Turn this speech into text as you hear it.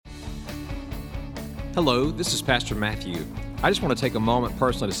Hello, this is Pastor Matthew. I just want to take a moment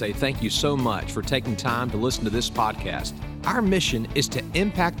personally to say thank you so much for taking time to listen to this podcast. Our mission is to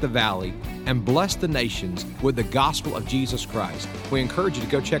impact the valley and bless the nations with the gospel of Jesus Christ. We encourage you to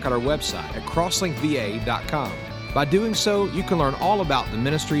go check out our website at crosslinkva.com. By doing so, you can learn all about the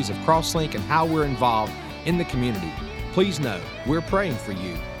ministries of Crosslink and how we're involved in the community. Please know, we're praying for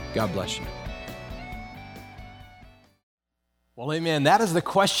you. God bless you. Well, amen. That is the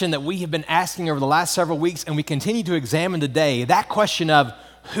question that we have been asking over the last several weeks, and we continue to examine today, that question of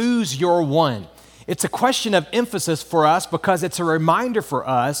who's your one? It's a question of emphasis for us because it's a reminder for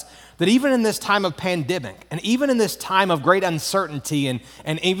us that even in this time of pandemic, and even in this time of great uncertainty and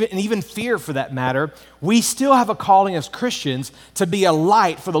even fear for that matter, we still have a calling as Christians to be a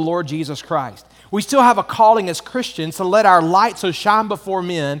light for the Lord Jesus Christ. We still have a calling as Christians to let our light so shine before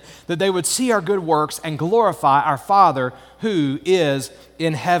men that they would see our good works and glorify our Father who is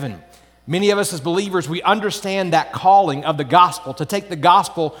in heaven. Many of us as believers, we understand that calling of the gospel, to take the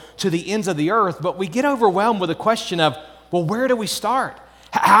gospel to the ends of the earth, but we get overwhelmed with the question of, well, where do we start?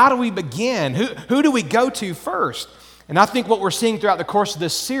 How do we begin? Who do we go to first? And I think what we're seeing throughout the course of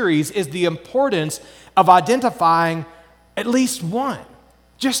this series is the importance of identifying at least one.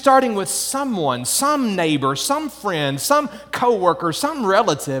 Just starting with someone, some neighbor, some friend, some coworker, some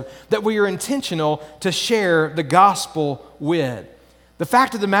relative that we are intentional to share the gospel with. The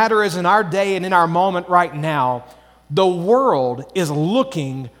fact of the matter is, in our day and in our moment right now, the world is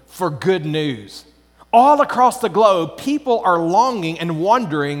looking for good news. All across the globe, people are longing and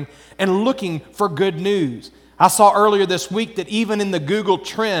wondering and looking for good news. I saw earlier this week that even in the Google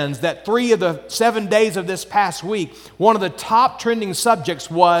Trends, that 3 of the 7 days of this past week, one of the top trending subjects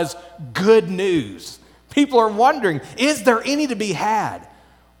was good news. People are wondering, is there any to be had?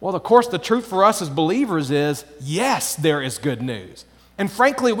 Well, of course, the truth for us as believers is, yes, there is good news. And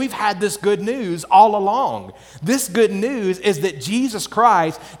frankly, we've had this good news all along. This good news is that Jesus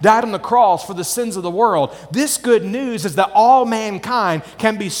Christ died on the cross for the sins of the world. This good news is that all mankind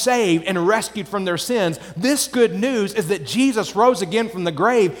can be saved and rescued from their sins. This good news is that Jesus rose again from the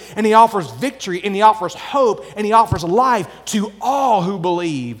grave, and he offers victory, and he offers hope, and he offers life to all who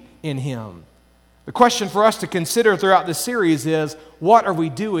believe in him. The question for us to consider throughout this series is, what are we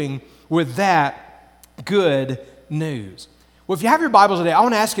doing with that good news? Well, if you have your Bibles today, I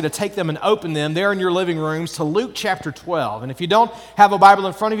want to ask you to take them and open them there in your living rooms to Luke chapter 12. And if you don't have a Bible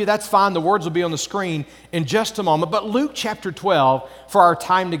in front of you, that's fine. The words will be on the screen in just a moment. But Luke chapter 12 for our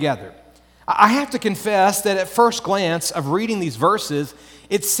time together. I have to confess that at first glance of reading these verses,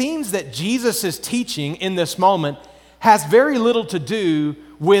 it seems that Jesus' teaching in this moment has very little to do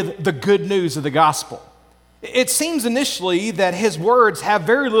with the good news of the gospel. It seems initially that his words have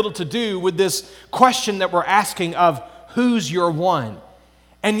very little to do with this question that we're asking of who's your one?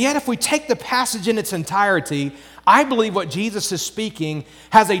 And yet, if we take the passage in its entirety, I believe what Jesus is speaking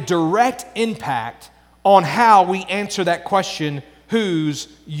has a direct impact on how we answer that question, who's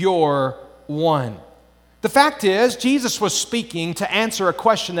your one? The fact is, Jesus was speaking to answer a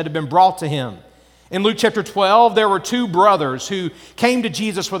question that had been brought to him. In Luke chapter 12, there were 2 brothers who came to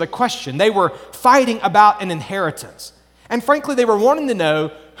Jesus with a question. They were fighting about an inheritance. And frankly, they were wanting to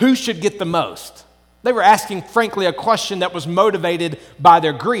know who should get the most. They were asking, frankly, a question that was motivated by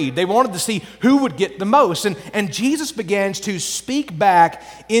their greed. They wanted to see who would get the most. And Jesus begins to speak back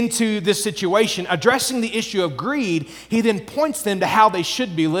into this situation, addressing the issue of greed. He then points them to how they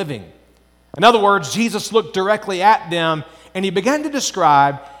should be living. In other words, Jesus looked directly at them, and he began to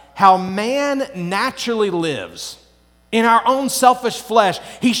describe how man naturally lives. In our own selfish flesh,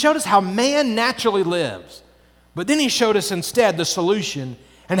 he showed us how man naturally lives. But then he showed us instead the solution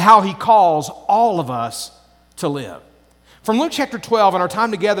and how he calls all of us to live. From Luke chapter 12, in our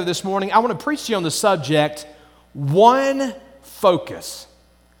time together this morning, I want to preach to you on the subject, one focus.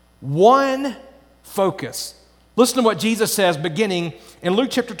 One focus. Listen to what Jesus says beginning in Luke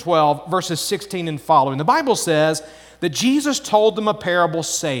chapter 12, verses 16 and following. The Bible says that Jesus told them a parable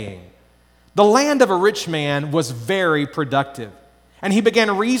saying, the land of a rich man was very productive. And he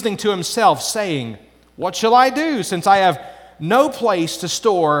began reasoning to himself, saying, what shall I do, since I have no place to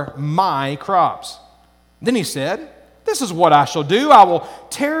store my crops? Then he said, this is what I shall do. I will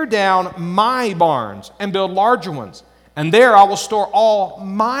tear down my barns and build larger ones, and there I will store all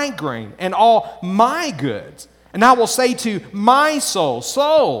my grain and all my goods. And I will say to my soul,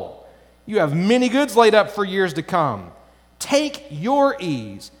 soul, you have many goods laid up for years to come. Take your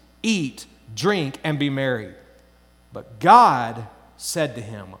ease, eat, drink, and be merry. But God said to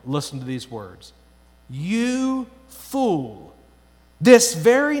him, listen to these words, you fool, this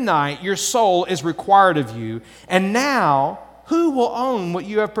very night your soul is required of you, and now who will own what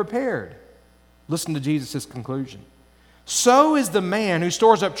you have prepared? Listen to Jesus' conclusion. So is the man who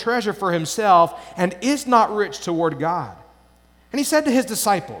stores up treasure for himself and is not rich toward God. And he said to his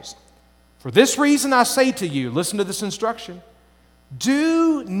disciples, for this reason I say to you, listen to this instruction,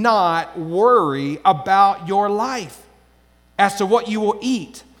 do not worry about your life as to what you will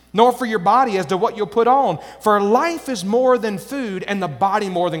eat, nor for your body as to what you'll put on. For life is more than food, and the body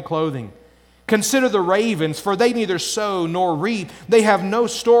more than clothing. Consider the ravens, for they neither sow nor reap. They have no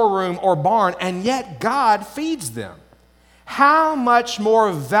storeroom or barn, and yet God feeds them. How much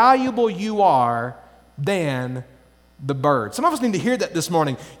more valuable you are than the bird. Some of us need to hear that this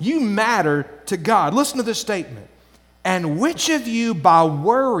morning. You matter to God. Listen to this statement. And which of you, by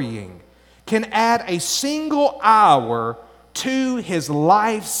worrying, can add a single hour to his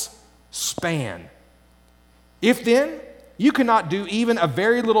life's span? If then you cannot do even a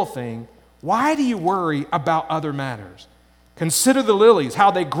very little thing, why do you worry about other matters? Consider the lilies,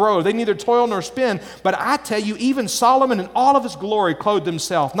 how they grow. They neither toil nor spin. But I tell you, even Solomon in all of his glory clothed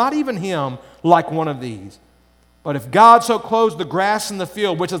himself, not even him like one of these. But if God so clothes the grass in the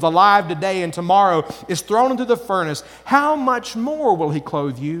field, which is alive today and tomorrow is thrown into the furnace, how much more will he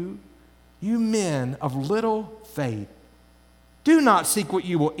clothe you, you men of little faith? Do not seek what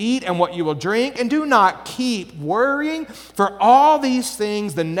you will eat and what you will drink, and do not keep worrying, for all these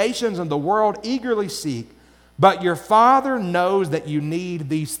things the nations of the world eagerly seek. But your Father knows that you need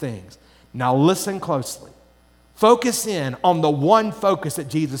these things. Now listen closely. Focus in on the one focus that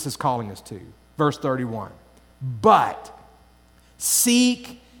Jesus is calling us to. Verse 31. But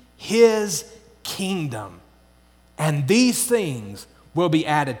seek his kingdom, and these things will be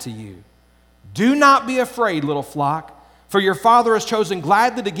added to you. Do not be afraid, little flock, for your Father has chosen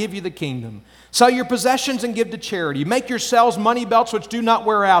gladly to give you the kingdom. Sell your possessions and give to charity. Make yourselves money belts which do not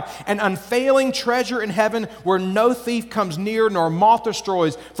wear out, an unfailing treasure in heaven where no thief comes near nor moth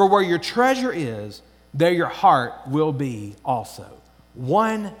destroys. For where your treasure is, there your heart will be also.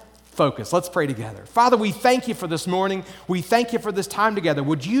 One focus. Let's pray together. Father, we thank you for this morning. We thank you for this time together.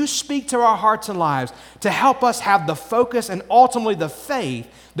 Would you speak to our hearts and lives to help us have the focus and ultimately the faith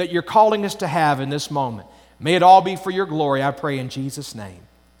that you're calling us to have in this moment? May it all be for your glory, I pray in Jesus' name.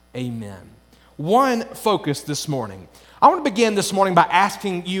 Amen. One focus this morning. I want to begin this morning by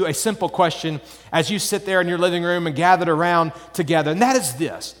asking you a simple question as you sit there in your living room and gathered around together, and that is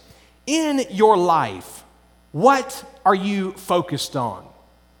this. In your life, what are you focused on?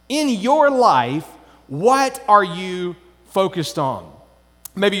 In your life, what are you focused on?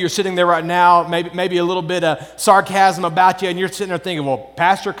 Maybe you're sitting there right now, maybe a little bit of sarcasm about you, and you're sitting there thinking, well,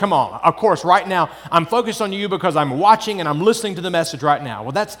 Pastor, come on. Of course, right now, I'm focused on you because I'm watching and I'm listening to the message right now.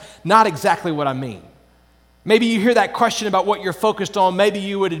 Well, that's not exactly what I mean. Maybe you hear that question about what you're focused on. Maybe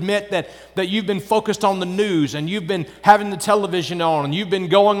you would admit that you've been focused on the news, and you've been having the television on, and you've been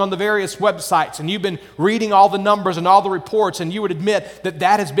going on the various websites, and you've been reading all the numbers and all the reports, and you would admit that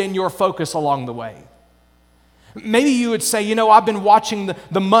that has been your focus along the way. Maybe you would say, I've been watching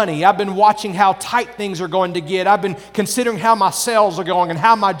the money. I've been watching how tight things are going to get. I've been considering how my sales are going and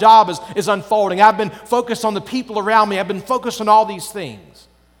how my job is unfolding. I've been focused on the people around me. I've been focused on all these things.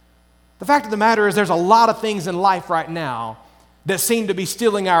 The fact of the matter is there's a lot of things in life right now that seem to be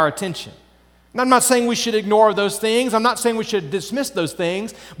stealing our attention. And I'm not saying we should ignore those things. I'm not saying we should dismiss those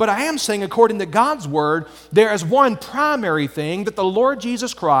things. But I am saying, according to God's word, there is one primary thing that the Lord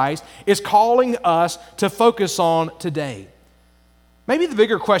Jesus Christ is calling us to focus on today. Maybe the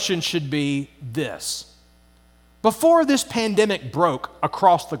bigger question should be this. Before this pandemic broke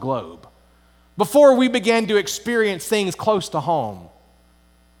across the globe, before we began to experience things close to home,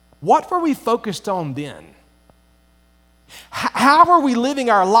 what were we focused on then? How were we living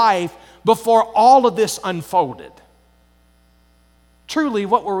our life before all of this unfolded? Truly,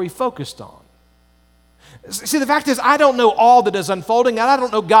 what were we focused on? See, the fact is, I don't know all that is unfolding, and I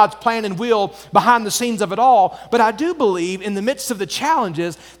don't know God's plan and will behind the scenes of it all, but I do believe in the midst of the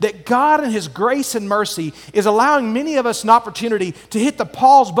challenges that God in His grace and mercy is allowing many of us an opportunity to hit the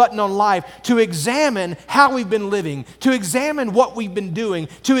pause button on life, to examine how we've been living, to examine what we've been doing,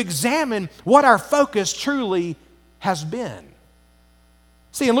 to examine what our focus truly has been.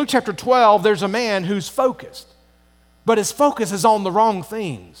 See, in Luke chapter 12, there's a man who's focused, but his focus is on the wrong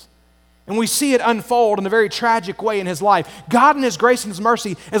things. And we see it unfold in a very tragic way in his life. God in His grace and His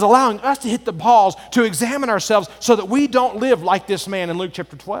mercy is allowing us to hit the pause, to examine ourselves so that we don't live like this man in Luke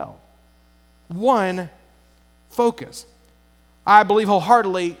chapter 12. One, focus. I believe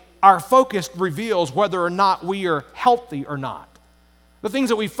wholeheartedly our focus reveals whether or not we are healthy or not. The things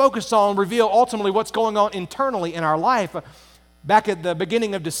that we focus on reveal ultimately what's going on internally in our life. Back at the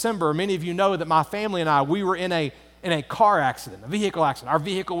beginning of December, many of you know that my family and I, we were in a car accident, a vehicle accident. Our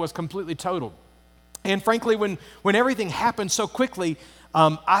vehicle was completely totaled. And frankly, when everything happened so quickly,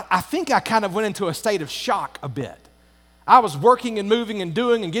 I think I kind of went into a state of shock a bit. I was working and moving and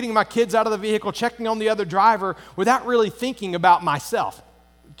doing and getting my kids out of the vehicle, checking on the other driver without really thinking about myself.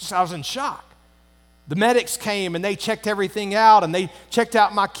 I was in shock. The medics came and they checked everything out, and they checked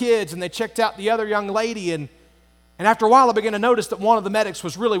out my kids and they checked out the other young lady. And after a while, I began to notice that one of the medics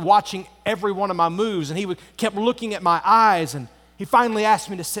was really watching every one of my moves, and he kept looking at my eyes, and he finally asked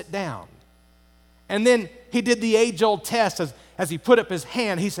me to sit down. And then he did the age-old test as he put up his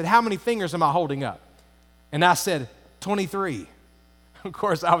hand. He said, "How many fingers am I holding up?" And I said, 23. Of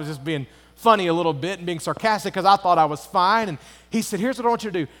course, I was just being funny a little bit and being sarcastic because I thought I was fine. And he said, "Here's what I want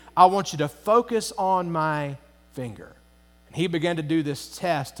you to do. I want you to focus on my finger." And he began to do this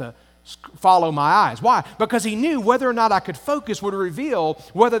test to follow my eyes. Why? Because he knew whether or not I could focus would reveal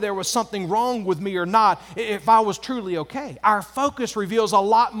whether there was something wrong with me or not, if I was truly okay. Our focus reveals a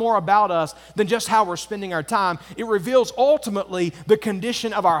lot more about us than just how we're spending our time. It reveals ultimately the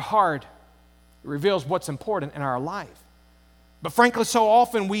condition of our heart. It reveals what's important in our life. But frankly, so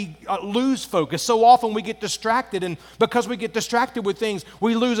often we lose focus. So often we get distracted, and because we get distracted with things,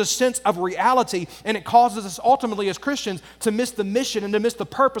 we lose a sense of reality, and it causes us ultimately as Christians to miss the mission and to miss the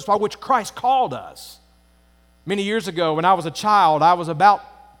purpose by which Christ called us. Many years ago, when I was a child, I was about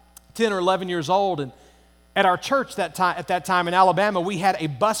 10 or 11 years old, and at our church at that time in Alabama, we had a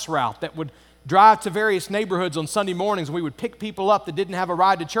bus route that would drive to various neighborhoods on Sunday mornings. We would pick people up that didn't have a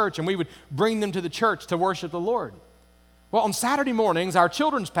ride to church, and we would bring them to the church to worship the Lord. Well, on Saturday mornings, our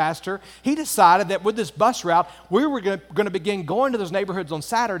children's pastor, he decided that with this bus route, we were going to begin going to those neighborhoods on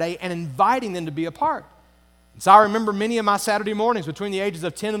Saturday and inviting them to be a part. And so I remember many of my Saturday mornings between the ages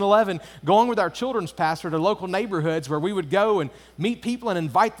of 10 and 11 going with our children's pastor to local neighborhoods where we would go and meet people and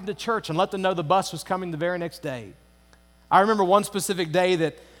invite them to church and let them know the bus was coming the very next day. I remember one specific day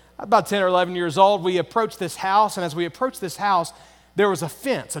that about 10 or 11 years old, we approached this house, and as we approached this house, there was a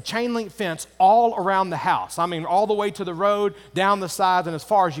fence, a chain link fence all around the house. I mean, all the way to the road, down the sides, and as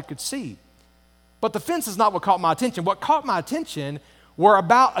far as you could see. But the fence is not what caught my attention. What caught my attention were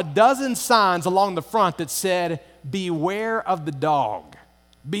about a dozen signs along the front that said, "Beware of the dog.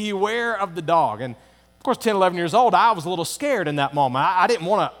 Beware of the dog." And of course, 10, 11 years old, I was a little scared in that moment. I didn't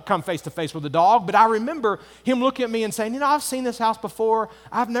want to come face to face with the dog, but I remember him looking at me and saying, "I've seen this house before.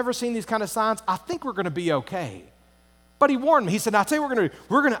 I've never seen these kind of signs. I think we're going to be okay." But he warned me. He said, "I'll tell you what we're going to do.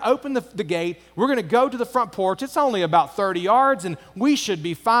 We're going to open the gate. We're going to go to the front porch. It's only about 30 yards, and we should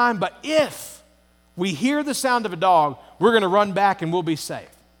be fine. But if we hear the sound of a dog, we're going to run back and we'll be safe."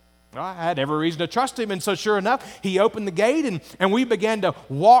 Well, I had every reason to trust him, and so sure enough, he opened the gate, and we began to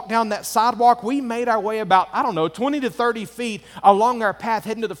walk down that sidewalk. We made our way about, 20 to 30 feet along our path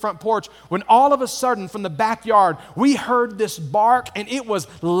heading to the front porch, when all of a sudden from the backyard, we heard this bark, and it was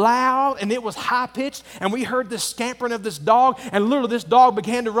loud, and it was high-pitched, and we heard this scampering of this dog, and literally this dog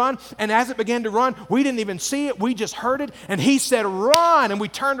began to run, and as it began to run, we didn't even see it, we just heard it, and he said, "Run," and we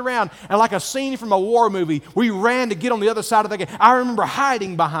turned around, and like a scene from a war movie, we ran to get on the other side of the gate. I remember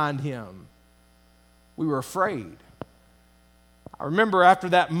hiding behind him. We were afraid. I remember after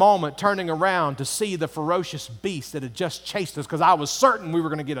that moment turning around to see the ferocious beast that had just chased us, because I was certain we were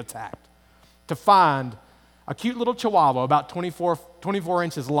going to get attacked, to find a cute little chihuahua about 24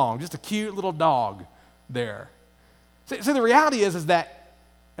 inches long, just a cute little dog there. See, the reality is that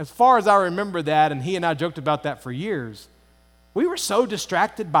as far as I remember that, and he and I joked about that for years, we were so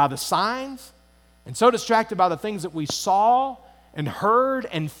distracted by the signs and so distracted by the things that we saw and heard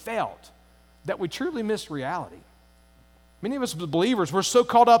and felt that we truly missed reality. Many of us as believers, we're so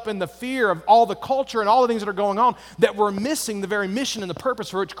caught up in the fear of all the culture and all the things that are going on that we're missing the very mission and the purpose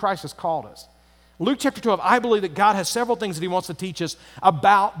for which Christ has called us. Luke chapter 12, I believe that God has several things that he wants to teach us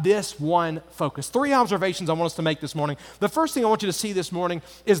about this one focus. 3 observations I want us to make this morning. The first thing I want you to see this morning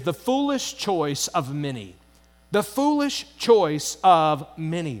is the foolish choice of many. The foolish choice of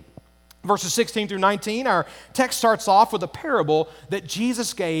many. Verses 16 through 19, our text starts off with a parable that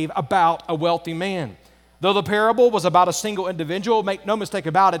Jesus gave about a wealthy man. Though the parable was about a single individual, make no mistake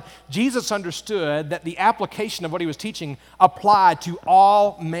about it, Jesus understood that the application of what he was teaching applied to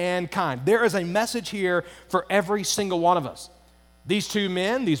all mankind. There is a message here for every single one of us. These two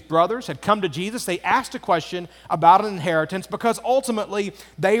men, these brothers, had come to Jesus. They asked a question about an inheritance because ultimately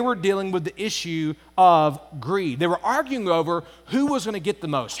they were dealing with the issue of greed. They were arguing over who was going to get the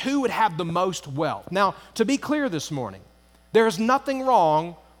most, who would have the most wealth. Now, to be clear this morning, there is nothing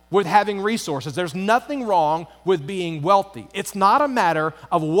wrong with having resources. There's nothing wrong with being wealthy. It's not a matter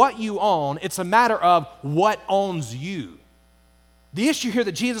of what you own. It's a matter of what owns you. The issue here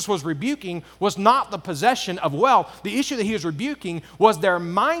that Jesus was rebuking was not the possession of wealth. The issue that he was rebuking was their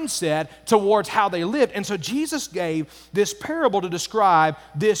mindset towards how they lived. And so Jesus gave this parable to describe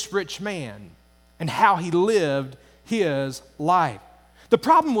this rich man and how he lived his life. The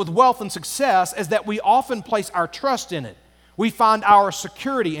problem with wealth and success is that we often place our trust in it. We find our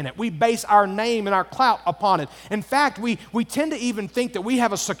security in it. We base our name and our clout upon it. In fact, we tend to even think that we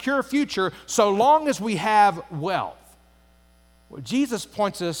have a secure future so long as we have wealth. Well, Jesus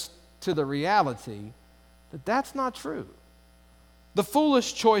points us to the reality that that's not true. The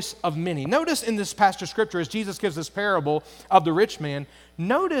foolish choice of many. Notice in this passage of Scripture, as Jesus gives this parable of the rich man,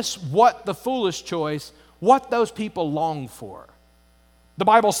 notice what the foolish choice, what those people long for. The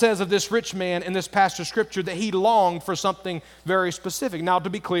Bible says of this rich man in this passage of Scripture that he longed for something very specific. Now, to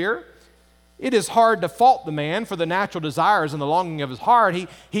be clear, it is hard to fault the man for the natural desires and the longing of his heart.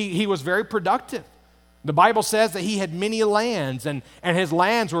 He was very productive. The Bible says that he had many lands, and his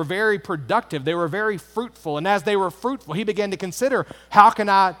lands were very productive. They were very fruitful. And as they were fruitful, he began to consider, how can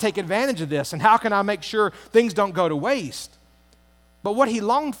I take advantage of this? And how can I make sure things don't go to waste? But what he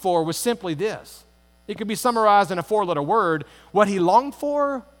longed for was simply this. It could be summarized in a 4-letter word. What he longed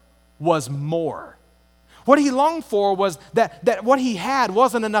for was more. What he longed for was that what he had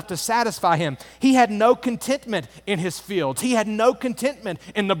wasn't enough to satisfy him. He had no contentment in his fields. He had no contentment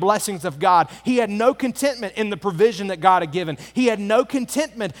in the blessings of God. He had no contentment in the provision that God had given. He had no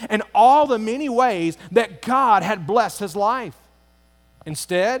contentment in all the many ways that God had blessed his life.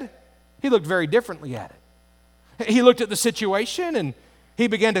 Instead, he looked very differently at it. He looked at the situation and he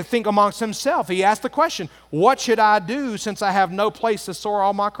began to think amongst himself. He asked the question, what should I do since I have no place to store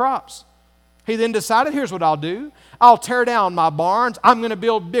all my crops? He then decided, here's what I'll do. I'll tear down my barns. I'm going to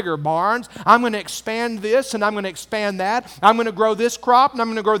build bigger barns. I'm going to expand this and I'm going to expand that. I'm going to grow this crop and I'm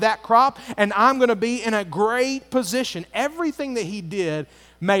going to grow that crop. And I'm going to be in a great position. Everything that he did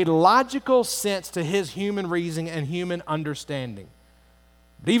made logical sense to his human reasoning and human understanding.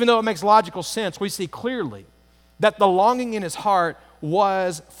 But even though it makes logical sense, we see clearly that the longing in his heart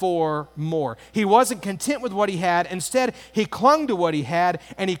was for more. He wasn't content with what he had. Instead, he clung to what he had,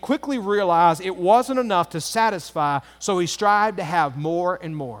 and he quickly realized it wasn't enough to satisfy, so he strived to have more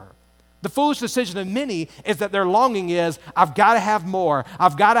and more. The foolish decision of many is that their longing is, I've got to have more.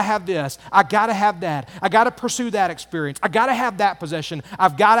 I've got to have this. I've got to have that. I've got to pursue that experience. I've got to have that possession.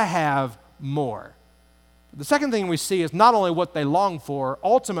 I've got to have more. The second thing we see is not only what they long for,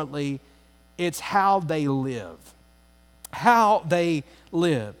 ultimately, it's how they live. How they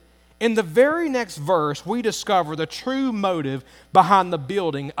live. In the very next verse, we discover the true motive behind the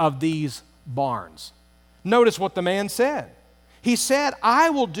building of these barns. Notice what the man said. He said, I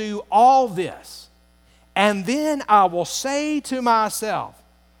will do all this, and then I will say to myself,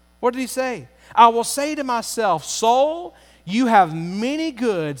 what did he say? I will say to myself, soul, you have many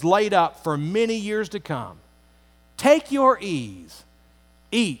goods laid up for many years to come. Take your ease,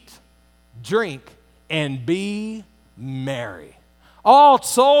 eat, drink, and be merry. Oh,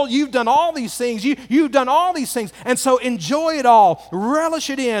 soul, you've done all these things. You've done all these things. And so enjoy it all.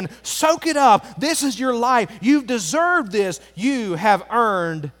 Relish it in. Soak it up. This is your life. You've deserved this. You have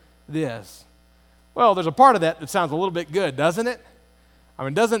earned this. Well, there's a part of that sounds a little bit good, doesn't it? I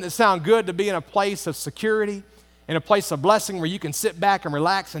mean, doesn't it sound good to be in a place of security, in a place of blessing where you can sit back and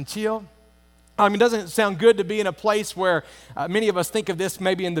relax and chill? I mean, doesn't it sound good to be in a place where many of us think of this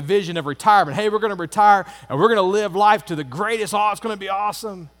maybe in the vision of retirement? Hey, we're going to retire and we're going to live life to the greatest. Oh, it's going to be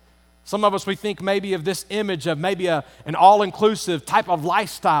awesome. Some of us, we think maybe of this image of maybe an all-inclusive type of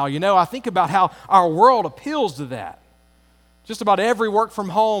lifestyle. You know, I think about how our world appeals to that. Just about every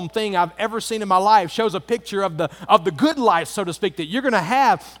work-from-home thing I've ever seen in my life shows a picture of the good life, so to speak, that you're going to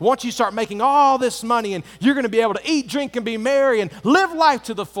have once you start making all this money, and you're going to be able to eat, drink, and be merry and live life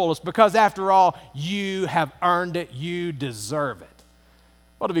to the fullest because, after all, you have earned it. You deserve it.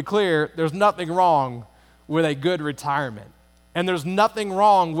 Well, to be clear, there's nothing wrong with a good retirement, and there's nothing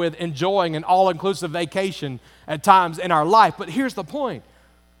wrong with enjoying an all-inclusive vacation at times in our life. But here's the point.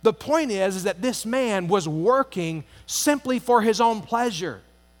 The point is that this man was working simply for his own pleasure.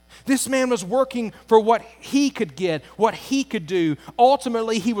 This man was working for what he could get, what he could do.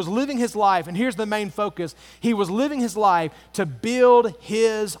 Ultimately, he was living his life, and here's the main focus. He was living his life to build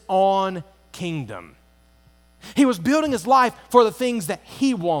his own kingdom. He was building his life for the things that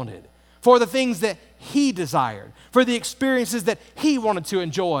he wanted, for the things that he desired, for the experiences that he wanted to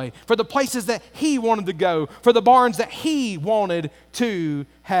enjoy, for the places that he wanted to go, for the barns that he wanted to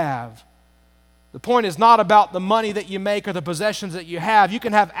have. The point is not about the money that you make or the possessions that you have. You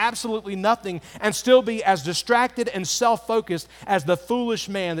can have absolutely nothing and still be as distracted and self-focused as the foolish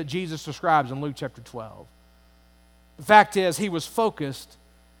man that Jesus describes in Luke chapter 12. The fact is, he was focused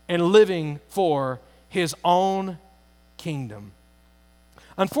and living for his own kingdom.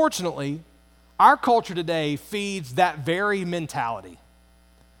 Unfortunately, our culture today feeds that very mentality.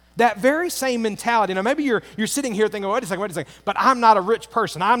 That very same mentality. Now, maybe you're sitting here thinking, wait a second, but I'm not a rich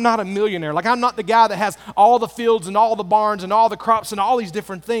person. I'm not a millionaire. Like, I'm not the guy that has all the fields and all the barns and all the crops and all these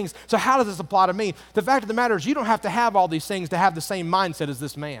different things. So how does this apply to me? The fact of the matter is, you don't have to have all these things to have the same mindset as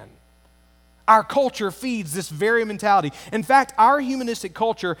this man. Our culture feeds this very mentality. In fact, our humanistic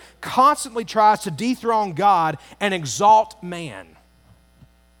culture constantly tries to dethrone God and exalt man.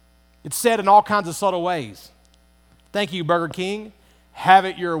 It's said in all kinds of subtle ways. Thank you, Burger King. Have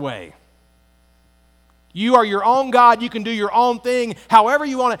it your way. You are your own God. You can do your own thing however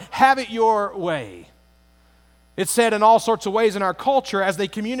you want to. Have it your way. It's said in all sorts of ways in our culture as they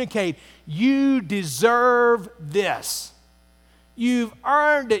communicate, you deserve this. You've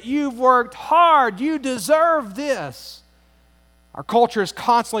earned it. You've worked hard. You deserve this. Our culture is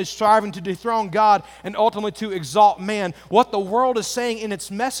constantly striving to dethrone God and ultimately to exalt man. What the world is saying in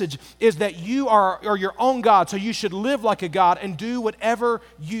its message is that you are your own God, so you should live like a God and do whatever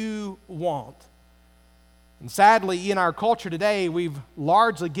you want. And sadly, in our culture today, we've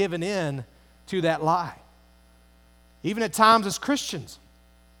largely given in to that lie. Even at times as Christians,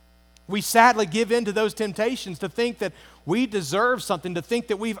 we sadly give in to those temptations to think that we deserve something, to think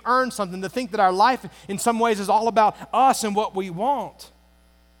that we've earned something, to think that our life in some ways is all about us and what we want.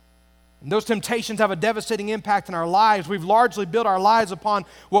 And those temptations have a devastating impact in our lives. We've largely built our lives upon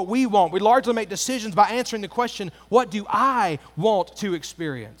what we want. We largely make decisions by answering the question, what do I want to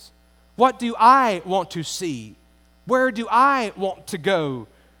experience? What do I want to see? Where do I want to go?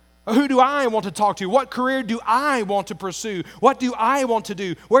 Who do I want to talk to? What career do I want to pursue? What do I want to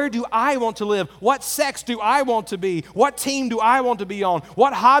do? Where do I want to live? What sex do I want to be? What team do I want to be on?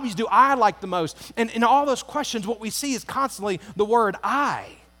 What hobbies do I like the most? And in all those questions, what we see is constantly the word I.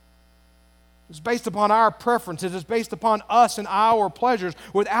 It's based upon our preferences. It's based upon us and our pleasures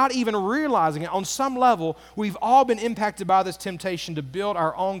without even realizing it. On some level, we've all been impacted by this temptation to build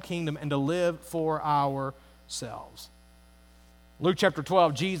our own kingdom and to live for ourselves. Luke chapter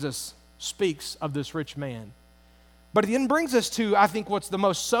 12, Jesus speaks of this rich man. But it then brings us to, I think, what's the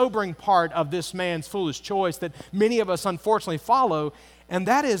most sobering part of this man's foolish choice that many of us unfortunately follow, and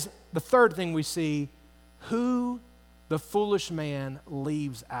that is the third thing we see, who the foolish man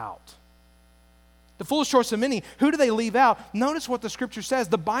leaves out. The foolish choice of many, who do they leave out? Notice what the scripture says.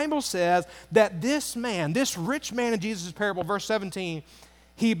 The Bible says that this man, this rich man in Jesus' parable, verse 17,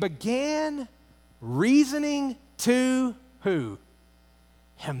 he began reasoning to who?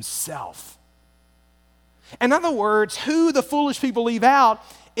 Himself. In other words, who the foolish people leave out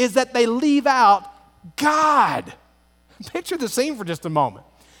is that they leave out God. Picture the scene for just a moment.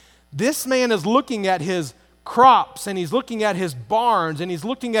 This man is looking at his crops and he's looking at his barns and he's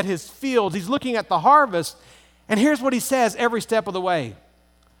looking at his fields. He's looking at the harvest. And here's what he says every step of the way.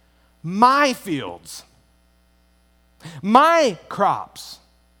 My fields, my crops,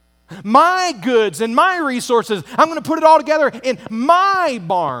 my goods and my resources, I'm going to put it all together in my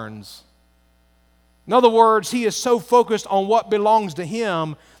barns. In other words, he is so focused on what belongs to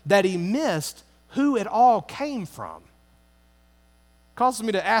him that he missed who it all came from. Causes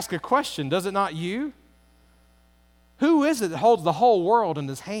me to ask a question, does it not you? Who is it that holds the whole world in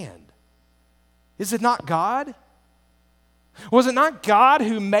his hand? Is it not God? Was it not God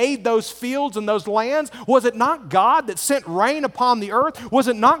who made those fields and those lands? Was it not God that sent rain upon the earth? Was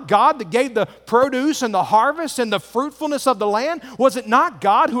it not God that gave the produce and the harvest and the fruitfulness of the land? Was it not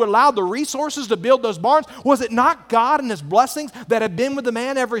God who allowed the resources to build those barns? Was it not God and his blessings that had been with the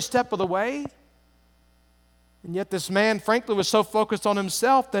man every step of the way? And yet this man, frankly, was so focused on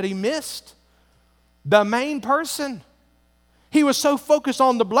himself that he missed the main person. He was so focused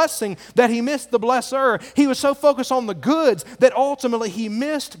on the blessing that he missed the blesser. He was so focused on the goods that ultimately he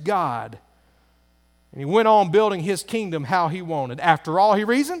missed God. And he went on building his kingdom how he wanted. After all, he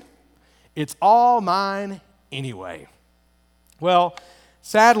reasoned, it's all mine anyway. Well,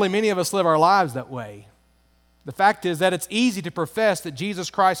 sadly, many of us live our lives that way. The fact is that it's easy to profess that Jesus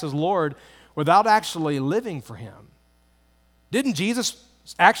Christ is Lord without actually living for him. Didn't Jesus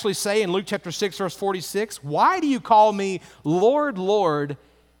actually say in Luke chapter 6, verse 46, why do you call me Lord, Lord,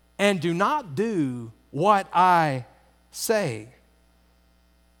 and do not do what I say?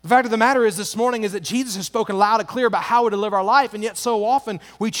 The fact of the matter is this morning is that Jesus has spoken loud and clear about how we're to live our life, and yet so often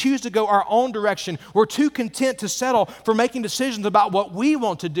we choose to go our own direction. We're too content to settle for making decisions about what we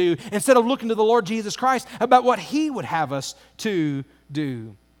want to do instead of looking to the Lord Jesus Christ about what he would have us to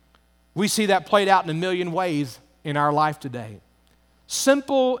do. We see that played out in a million ways in our life today.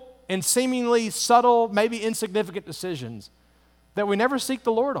 Simple in seemingly subtle, maybe insignificant decisions that we never seek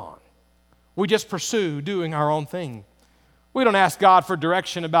the Lord on. We just pursue doing our own thing. We don't ask God for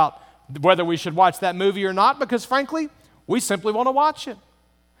direction about whether we should watch that movie or not because, frankly, we simply want to watch it.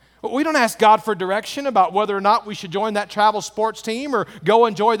 We don't ask God for direction about whether or not we should join that travel sports team or go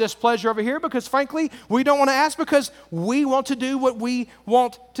enjoy this pleasure over here because, frankly, we don't want to ask because we want to do what we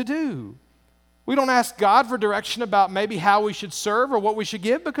want to do. We don't ask God for direction about maybe how we should serve or what we should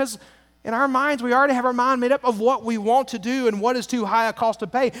give because in our minds, we already have our mind made up of what we want to do and what is too high a cost to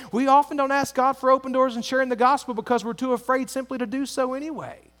pay. We often don't ask God for open doors and sharing the gospel because we're too afraid simply to do so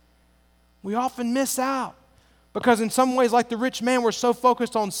anyway. We often miss out because in some ways, like the rich man, we're so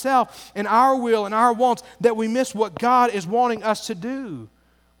focused on self and our will and our wants that we miss what God is wanting us to do.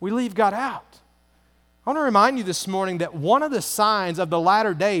 We leave God out. I want to remind you this morning that one of the signs of the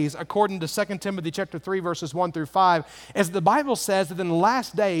latter days, according to 2 Timothy chapter 3, verses 1 through 5, is the Bible says that in the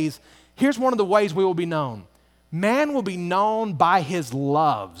last days, here's one of the ways we will be known. Man will be known by his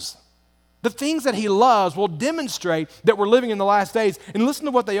loves. The things that he loves will demonstrate that we're living in the last days. And listen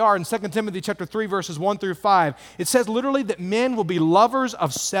to what they are in 2 Timothy chapter 3, verses 1 through 5. It says literally that men will be lovers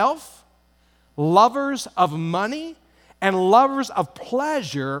of self, lovers of money, and lovers of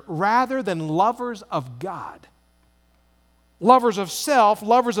pleasure rather than lovers of God. Lovers of self,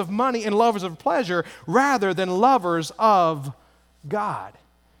 lovers of money, and lovers of pleasure rather than lovers of God.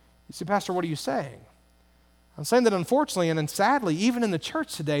 You say, Pastor, what are you saying? I'm saying that unfortunately and sadly, even in the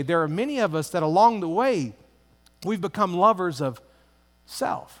church today, there are many of us that along the way, we've become lovers of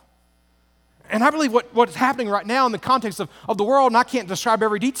self. And I believe what's happening right now in the context of the world, and I can't describe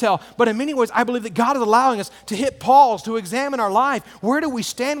every detail, but in many ways, I believe that God is allowing us to hit pause, to examine our life. Where do we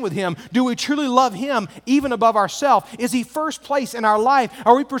stand with Him? Do we truly love Him even above ourselves? Is He first place in our life?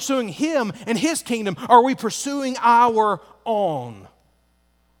 Are we pursuing Him and His kingdom? Are we pursuing our own?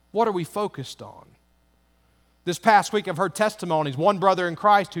 What are we focused on? This past week, I've heard testimonies. One brother in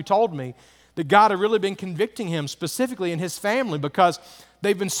Christ who told me that God had really been convicting him, specifically in his family, because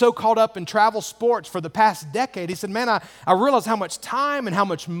they've been so caught up in travel sports for the past decade. He said, man, I realize how much time and how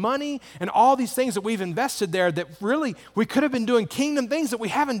much money and all these things that we've invested there that really we could have been doing kingdom things that we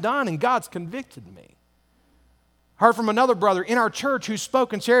haven't done, and God's convicted me. Heard from another brother in our church who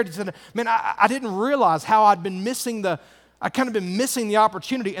spoke and shared. He said, man, I didn't realize how I'd been missing the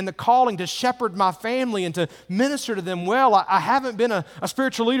opportunity and the calling to shepherd my family and to minister to them well. I haven't been a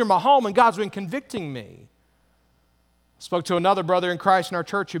spiritual leader in my home, and God's been convicting me. Spoke to another brother in Christ in our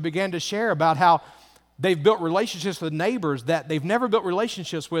church who began to share about how they've built relationships with neighbors that they've never built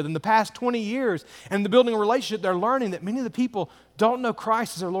relationships with in the past 20 years. And in the building a relationship, they're learning that many of the people don't know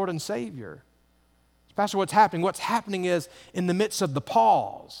Christ as their Lord and Savior. Pastor, what's happening? What's happening is in the midst of the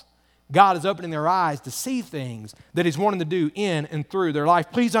pause, God is opening their eyes to see things that He's wanting to do in and through their life.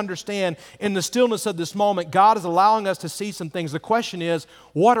 Please understand, in the stillness of this moment, God is allowing us to see some things. The question is,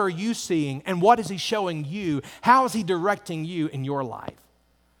 what are you seeing and what is He showing you? How is He directing you in your life?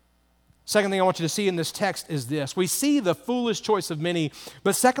 Second thing I want you to see in this text is this. We see the foolish choice of many,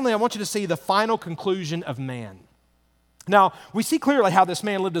 but secondly, I want you to see the final conclusion of man. Now, we see clearly how this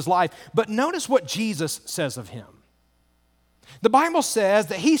man lived his life, but notice what Jesus says of him. The Bible says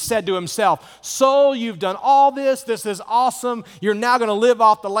that he said to himself, soul, you've done all this. This is awesome. You're now going to live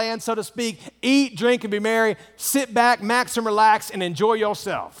off the land, so to speak. Eat, drink, and be merry. Sit back, max and relax, and enjoy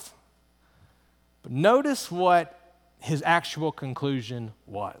yourself. But notice what his actual conclusion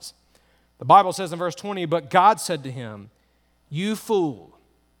was. The Bible says in verse 20, but God said to him, you fool,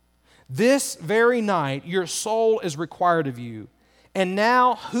 this very night your soul is required of you. And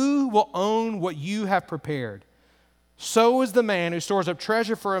now who will own what you have prepared? So is the man who stores up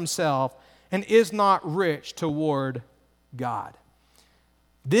treasure for himself and is not rich toward God.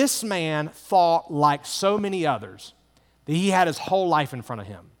 This man thought, like so many others, that he had his whole life in front of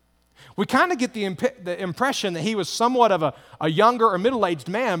him. We kind of get the impression that he was somewhat of a younger or middle-aged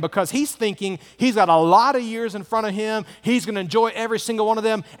man because he's thinking he's got a lot of years in front of him, he's going to enjoy every single one of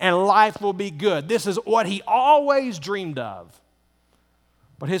them, and life will be good. This is what he always dreamed of.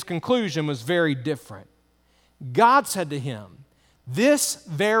 But his conclusion was very different. God said to him, this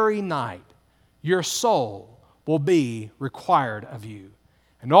very night your soul will be required of you.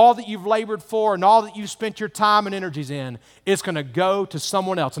 And all that you've labored for and all that you've spent your time and energies in is going to go to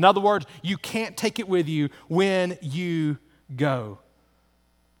someone else. In other words, you can't take it with you when you go.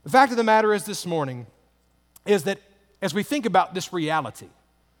 The fact of the matter is this morning is that as we think about this reality,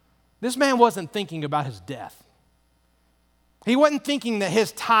 this man wasn't thinking about his death. He wasn't thinking that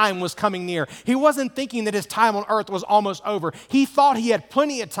his time was coming near. He wasn't thinking that his time on earth was almost over. He thought he had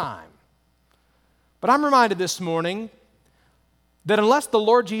plenty of time. But I'm reminded this morning that unless the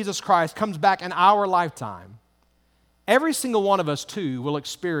Lord Jesus Christ comes back in our lifetime, every single one of us too will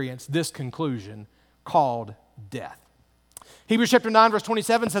experience this conclusion called death. Hebrews chapter 9 verse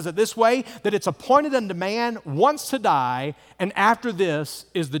 27 says it this way, that it's appointed unto man once to die, and after this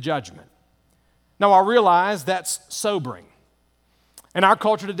is the judgment. Now I realize that's sobering. In our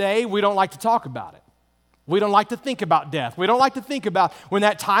culture today, we don't like to talk about it. We don't like to think about death. We don't like to think about when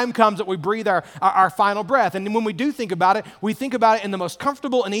that time comes that we breathe our final breath. And when we do think about it, we think about it in the most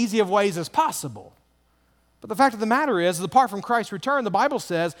comfortable and easy of ways as possible. But the fact of the matter is, apart from Christ's return, the Bible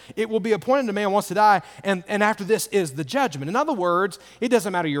says it will be appointed to man once to die, and after this is the judgment. In other words, it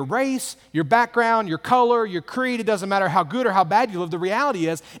doesn't matter your race, your background, your color, your creed. It doesn't matter how good or how bad you live. The reality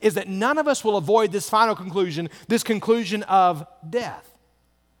is that none of us will avoid this final conclusion, this conclusion of death.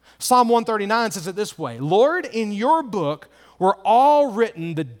 Psalm 139 says it this way, Lord, in your book were all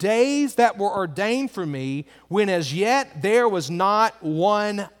written the days that were ordained for me, when as yet there was not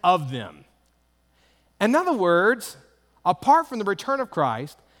one of them. In other words, apart from the return of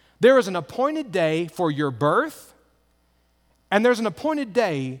Christ, there is an appointed day for your birth, and there's an appointed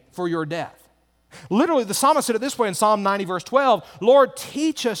day for your death. Literally, the psalmist said it this way in Psalm 90, verse 12, Lord,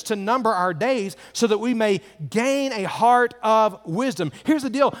 teach us to number our days so that we may gain a heart of wisdom. Here's the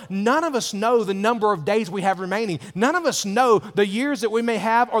deal. None of us know the number of days we have remaining. None of us know the years that we may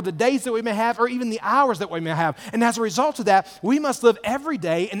have, or the days that we may have, or even the hours that we may have. And as a result of that, we must live every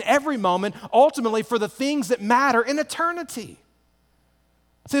day and every moment ultimately for the things that matter in eternity.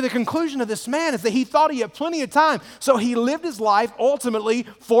 See, the conclusion of this man is that he thought he had plenty of time, so he lived his life ultimately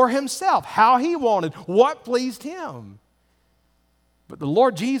for himself, how he wanted, what pleased him. But the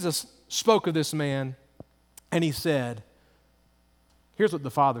Lord Jesus spoke of this man, and he said, here's what the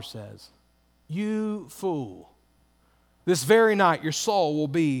Father says, you fool, this very night your soul will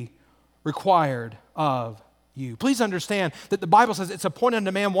be required of you. Please understand that the Bible says it's appointed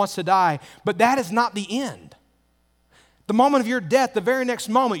unto man once to die, but that is not the end. The moment of your death, the very next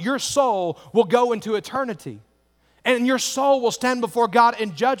moment, your soul will go into eternity. And your soul will stand before God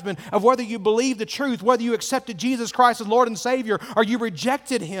in judgment of whether you believe the truth, whether you accepted Jesus Christ as Lord and Savior, or you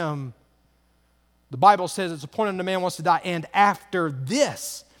rejected Him. The Bible says it's appointed unto man once to die, and after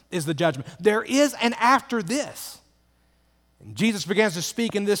this is the judgment. There is an after this. And Jesus begins to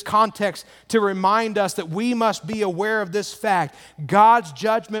speak in this context to remind us that we must be aware of this fact. God's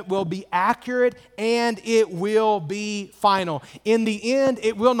judgment will be accurate and it will be final. In the end,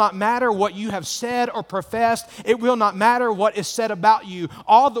 it will not matter what you have said or professed. It will not matter what is said about you.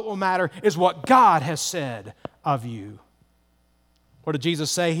 All that will matter is what God has said of you. What did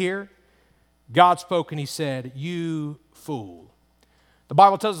Jesus say here? God spoke and He said, you fool. The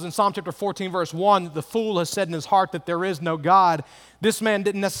Bible tells us in Psalm chapter 14, verse 1, that the fool has said in his heart that there is no God. This man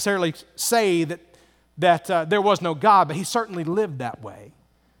didn't necessarily say that there was no God, but he certainly lived that way.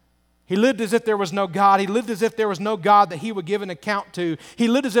 He lived as if there was no God. He lived as if there was no God that he would give an account to. He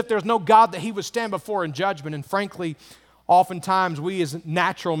lived as if there was no God that he would stand before in judgment. And frankly, oftentimes we as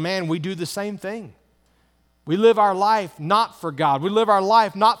natural man, we do the same thing. We live our life not for God. We live our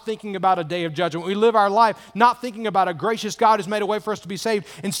life not thinking about a day of judgment. We live our life not thinking about a gracious God who's made a way for us to be saved.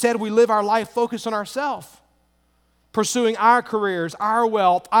 Instead, we live our life focused on ourselves, pursuing our careers, our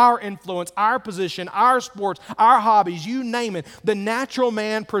wealth, our influence, our position, our sports, our hobbies, you name it. The natural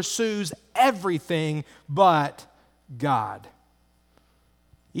man pursues everything but God.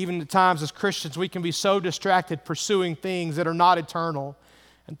 Even at times as Christians, we can be so distracted pursuing things that are not eternal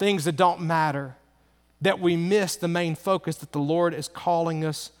and things that don't matter, that we miss the main focus that the Lord is calling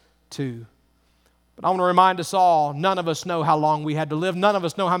us to. But I want to remind us all, none of us know how long we had to live. None of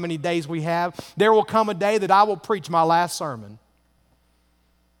us know how many days we have. There will come a day that I will preach my last sermon.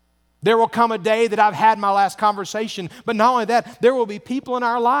 There will come a day that I've had my last conversation. But not only that, there will be people in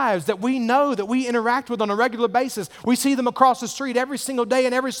our lives that we know, that we interact with on a regular basis. We see them across the street every single day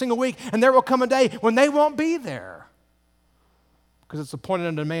and every single week. And there will come a day when they won't be there, because it's appointed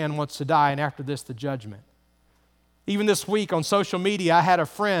unto man once to die, and after this, the judgment. Even this week on social media, I had a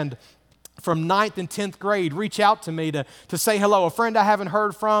friend from 9th and 10th grade reach out to me to say hello, a friend I haven't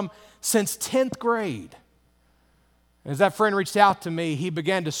heard from since 10th grade. As that friend reached out to me, he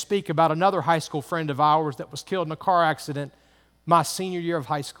began to speak about another high school friend of ours that was killed in a car accident my senior year of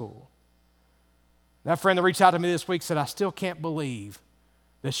high school. That friend that reached out to me this week said, I still can't believe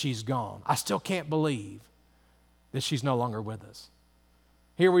that she's gone. I still can't believe that she's no longer with us.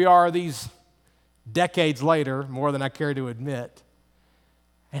 Here we are these decades later, more than I care to admit,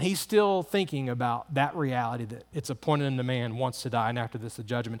 And he's still thinking about that reality that it's appointed unto man once to die, and after this the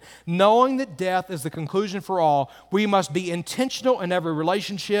judgment. Knowing that death is the conclusion for all, we must be intentional in every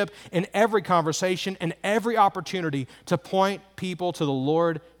relationship, in every conversation, in every opportunity to point people to the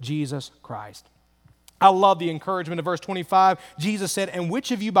Lord Jesus Christ. I love the encouragement of verse 25. Jesus said, "And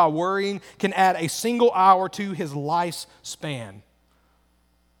which of you by worrying can add a single hour to his life's span?"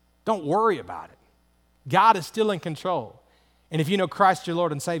 Don't worry about it. God is still in control. And if you know Christ your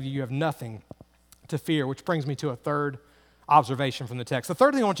Lord and Savior, you have nothing to fear, which brings me to a third observation from the text. The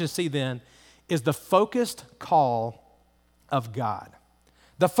third thing I want you to see then is the focused call of God.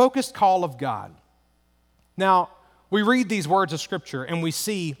 The focused call of God. Now, we read these words of Scripture and we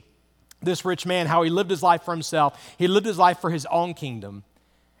see this rich man, how he lived his life for himself. He lived his life for his own kingdom.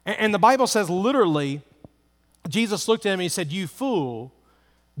 And the Bible says literally, Jesus looked at him and he said, "You fool,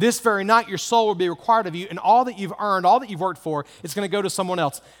 this very night your soul will be required of you, and all that you've earned, all that you've worked for, is going to go to someone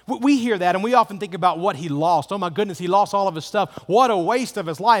else." We hear that, and we often think about what he lost. Oh my goodness, he lost all of his stuff. What a waste of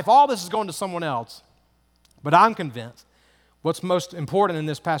his life. All this is going to someone else. But I'm convinced what's most important in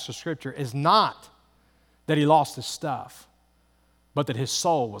this passage of Scripture is not that he lost his stuff, but that his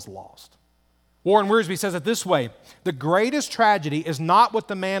soul was lost. Warren Wiersbe says it this way: the greatest tragedy is not what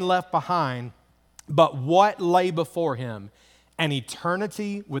the man left behind, but what lay before him. An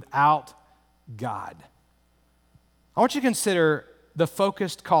eternity without God. I want you to consider the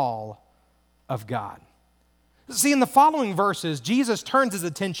focused call of God. See, in the following verses, Jesus turns his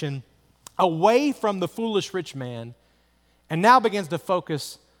attention away from the foolish rich man and now begins to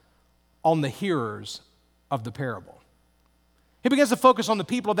focus on the hearers of the parable. He begins to focus on the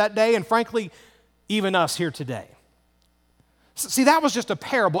people of that day and, frankly, even us here today. See, that was just a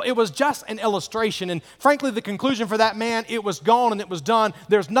parable. It was just an illustration. And frankly, the conclusion for that man, it was gone and it was done.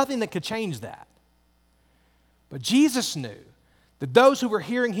 There's nothing that could change that. But Jesus knew that those who were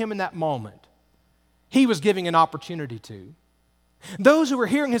hearing him in that moment, he was giving an opportunity to. Those who were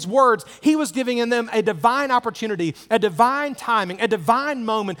hearing his words, he was giving them a divine opportunity, a divine timing, a divine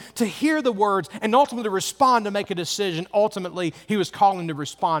moment to hear the words and ultimately to respond, to make a decision. Ultimately, he was calling to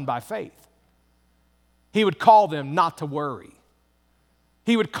respond by faith. He would call them not to worry.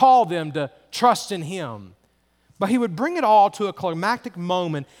 He would call them to trust in him. But he would bring it all to a climactic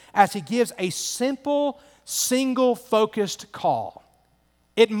moment as he gives a simple, single-focused call.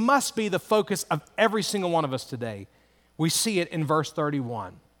 It must be the focus of every single one of us today. We see it in verse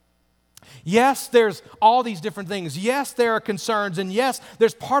 31. Yes, there's all these different things. Yes, there are concerns. And yes,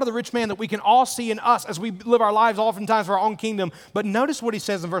 there's part of the rich man that we can all see in us as we live our lives oftentimes for our own kingdom. But notice what he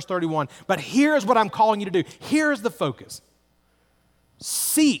says in verse 31. But here's what I'm calling you to do. Here's the focus.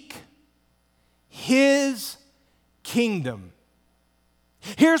 Seek his kingdom.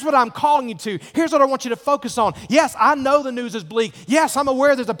 Here's what I'm calling you to. Here's what I want you to focus on. Yes, I know the news is bleak. Yes, I'm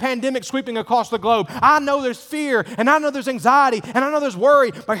aware there's a pandemic sweeping across the globe. I know there's fear, and I know there's anxiety, and I know there's worry.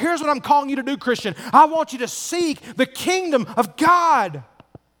 But here's what I'm calling you to do, Christian. I want you to seek the kingdom of God.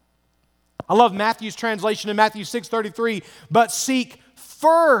 I love Matthew's translation in Matthew 6:33. But seek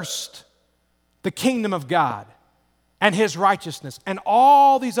first the kingdom of God and his righteousness, and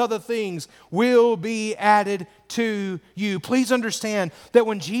all these other things will be added to you. Please understand that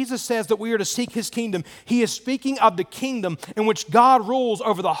when Jesus says that we are to seek his kingdom, he is speaking of the kingdom in which God rules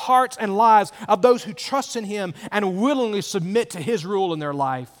over the hearts and lives of those who trust in him and willingly submit to his rule in their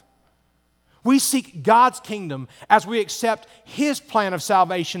life. We seek God's kingdom as we accept his plan of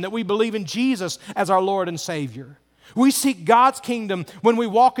salvation, that we believe in Jesus as our Lord and Savior. We seek God's kingdom when we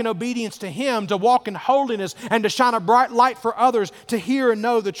walk in obedience to him, to walk in holiness, and to shine a bright light for others to hear and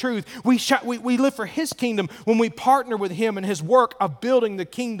know the truth. We live for his kingdom when we partner with him in his work of building the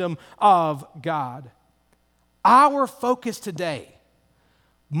kingdom of God. Our focus today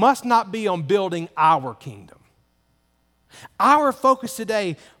must not be on building our kingdom. Our focus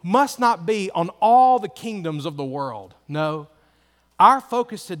today must not be on all the kingdoms of the world. No, our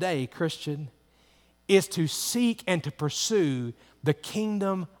focus today, Christian, is to seek and to pursue the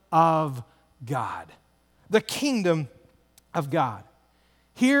kingdom of God. The kingdom of God.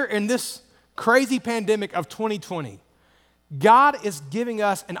 Here in this crazy pandemic of 2020, God is giving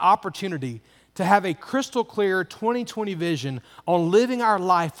us an opportunity to have a crystal clear 2020 vision on living our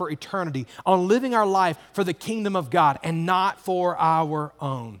life for eternity, on living our life for the kingdom of God and not for our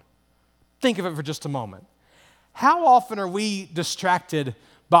own. Think of it for just a moment. How often are we distracted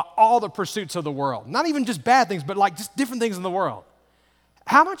by all the pursuits of the world? Not even just bad things, but like just different things in the world.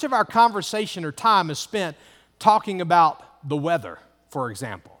 How much of our conversation or time is spent talking about the weather, for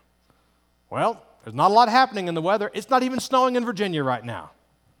example? Well, there's not a lot happening in the weather. It's not even snowing in Virginia right now.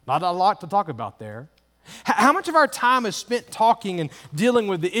 Not a lot to talk about there. How much of our time is spent talking and dealing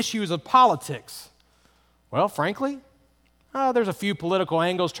with the issues of politics? Well, frankly, there's a few political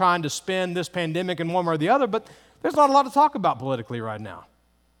angles trying to spin this pandemic in one way or the other, but there's not a lot to talk about politically right now.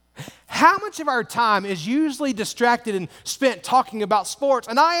 How much of our time is usually distracted and spent talking about sports?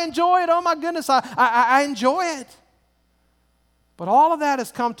 And I enjoy it. Oh my goodness, I enjoy it. But all of that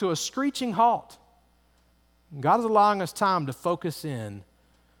has come to a screeching halt. God is allowing us time to focus in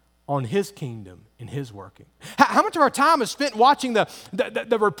on His kingdom and His working. How much of our time is spent watching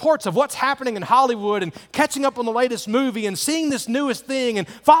the reports of what's happening in Hollywood and catching up on the latest movie and seeing this newest thing and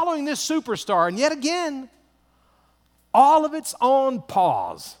following this superstar? And yet again, all of it's on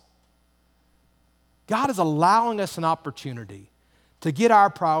pause. God is allowing us an opportunity to get our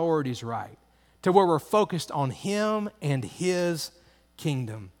priorities right, to where we're focused on Him and His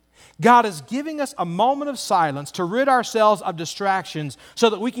kingdom. God is giving us a moment of silence to rid ourselves of distractions so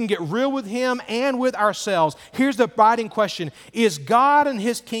that we can get real with Him and with ourselves. Here's the abiding question: is God and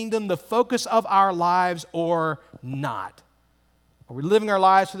His kingdom the focus of our lives or not? Are we living our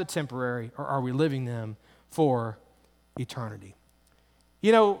lives for the temporary, or are we living them for eternity?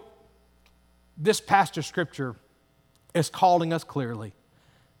 You know, this passage of Scripture is calling us clearly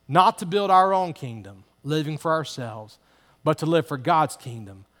not to build our own kingdom, living for ourselves, but to live for God's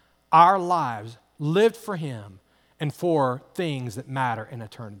kingdom, our lives lived for Him and for things that matter in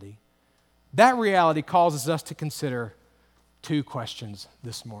eternity. That reality causes us to consider two questions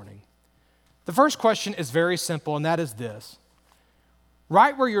this morning. The first question is very simple, and that is this: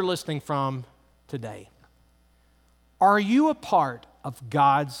 right where you're listening from today, are you a part of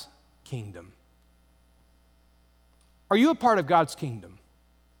God's kingdom? Are you a part of God's kingdom?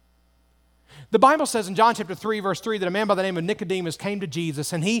 The Bible says in John chapter 3, verse 3, that a man by the name of Nicodemus came to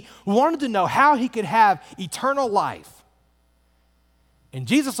Jesus, and he wanted to know how he could have eternal life. And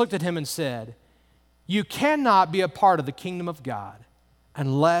Jesus looked at him and said, "You cannot be a part of the kingdom of God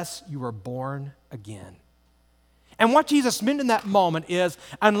unless you are born again." And what Jesus meant in that moment is,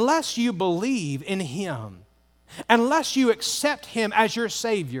 unless you believe in Him, unless you accept Him as your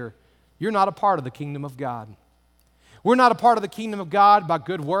Savior, you're not a part of the kingdom of God. We're not a part of the kingdom of God by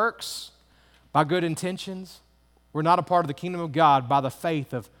good works, by good intentions. We're not a part of the kingdom of God by the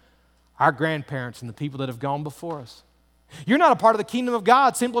faith of our grandparents and the people that have gone before us. You're not a part of the kingdom of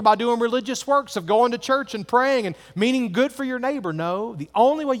God simply by doing religious works of going to church and praying and meaning good for your neighbor. No, the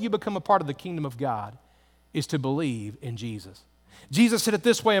only way you become a part of the kingdom of God is to believe in Jesus. Jesus said it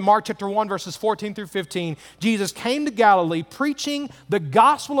this way in Mark chapter 1, verses 14 through 15. Jesus came to Galilee preaching the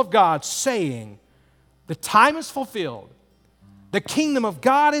gospel of God, saying, "The time is fulfilled. The kingdom of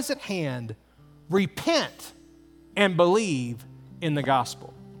God is at hand. Repent and believe in the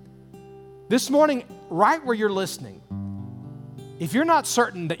gospel." This morning, right where you're listening, if you're not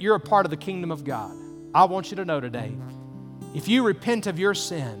certain that you're a part of the kingdom of God, I want you to know today, if you repent of your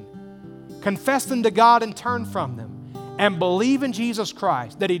sin, confess them to God and turn from them, and believe in Jesus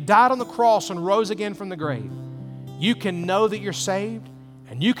Christ, that He died on the cross and rose again from the grave, you can know that you're saved,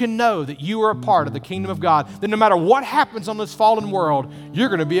 and you can know that you are a part of the kingdom of God, that no matter what happens on this fallen world, you're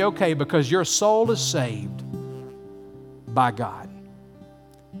going to be okay because your soul is saved by God.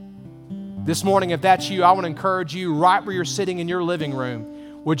 This morning, if that's you, I want to encourage you right where you're sitting in your living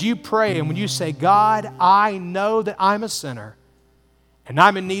room. Would you pray, and would you say, "God, I know that I'm a sinner and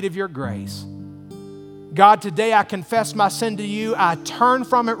I'm in need of your grace. God, today I confess my sin to you. I turn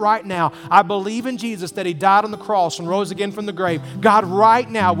from it right now. I believe in Jesus, that He died on the cross and rose again from the grave. God, right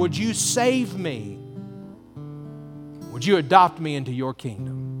now, would you save me? Would you adopt me into your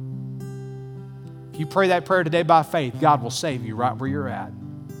kingdom?" If you pray that prayer today by faith, God will save you right where you're at.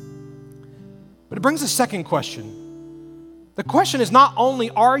 But it brings a second question. The question is not only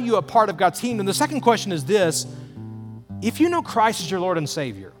are you a part of God's kingdom, the second question is this: if you know Christ as your Lord and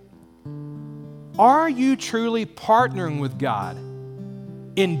Savior, are you truly partnering with God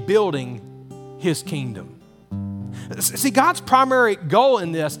in building His kingdom? See, God's primary goal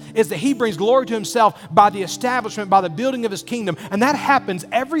in this is that He brings glory to Himself by the establishment, by the building of His kingdom. And that happens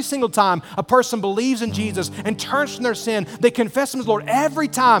every single time a person believes in Jesus and turns from their sin. They confess Him as Lord. Every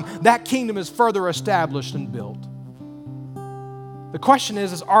time that kingdom is further established and built. The question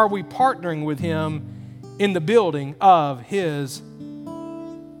is are we partnering with Him in the building of His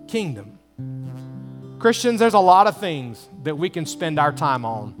kingdom? Christians, there's a lot of things that we can spend our time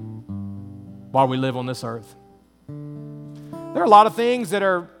on while we live on this earth. There are a lot of things that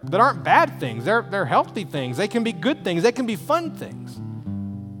aren't bad things. They're healthy things. They can be good things. They can be fun things.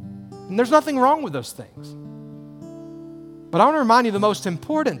 And there's nothing wrong with those things. But I want to remind you the most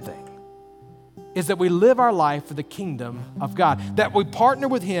important thing is that we live our life for the kingdom of God, that we partner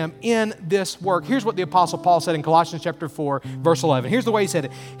with Him in this work. Here's what the Apostle Paul said in Colossians chapter 4, verse 11. Here's the way he said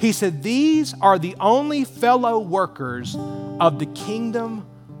it. He said, these are the only fellow workers of the kingdom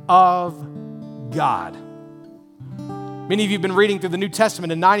of God. Many of you have been reading through the New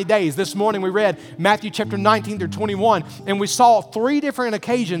Testament in 90 days. This morning we read Matthew chapter 19 through 21, and we saw 3 different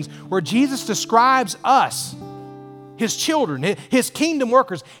occasions where Jesus describes us, His children, His kingdom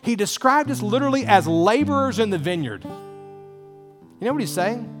workers. He described us literally as laborers in the vineyard. You know what He's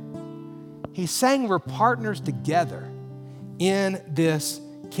saying? He's saying we're partners together in this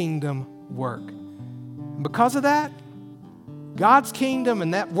kingdom work. And because of that, God's kingdom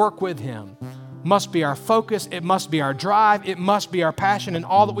and that work with Him must be our focus. It must be our drive. It must be our passion in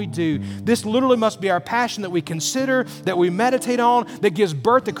all that we do. This literally must be our passion that we consider, that we meditate on, that gives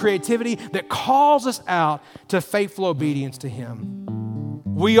birth to creativity, that calls us out to faithful obedience to Him.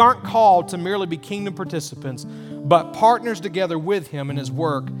 We aren't called to merely be kingdom participants, but partners together with Him in His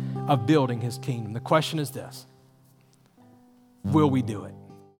work of building His kingdom. The question is this: will we do it?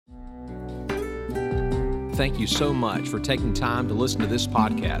 Thank you so much for taking time to listen to this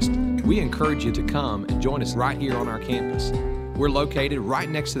podcast. We encourage you to come and join us right here on our campus. We're located right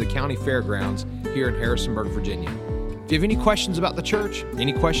next to the county fairgrounds here in Harrisonburg, Virginia. If you have any questions about the church,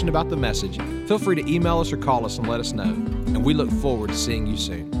 any question about the message, feel free to email us or call us and let us know. And we look forward to seeing you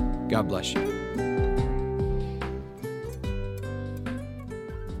soon. God bless you.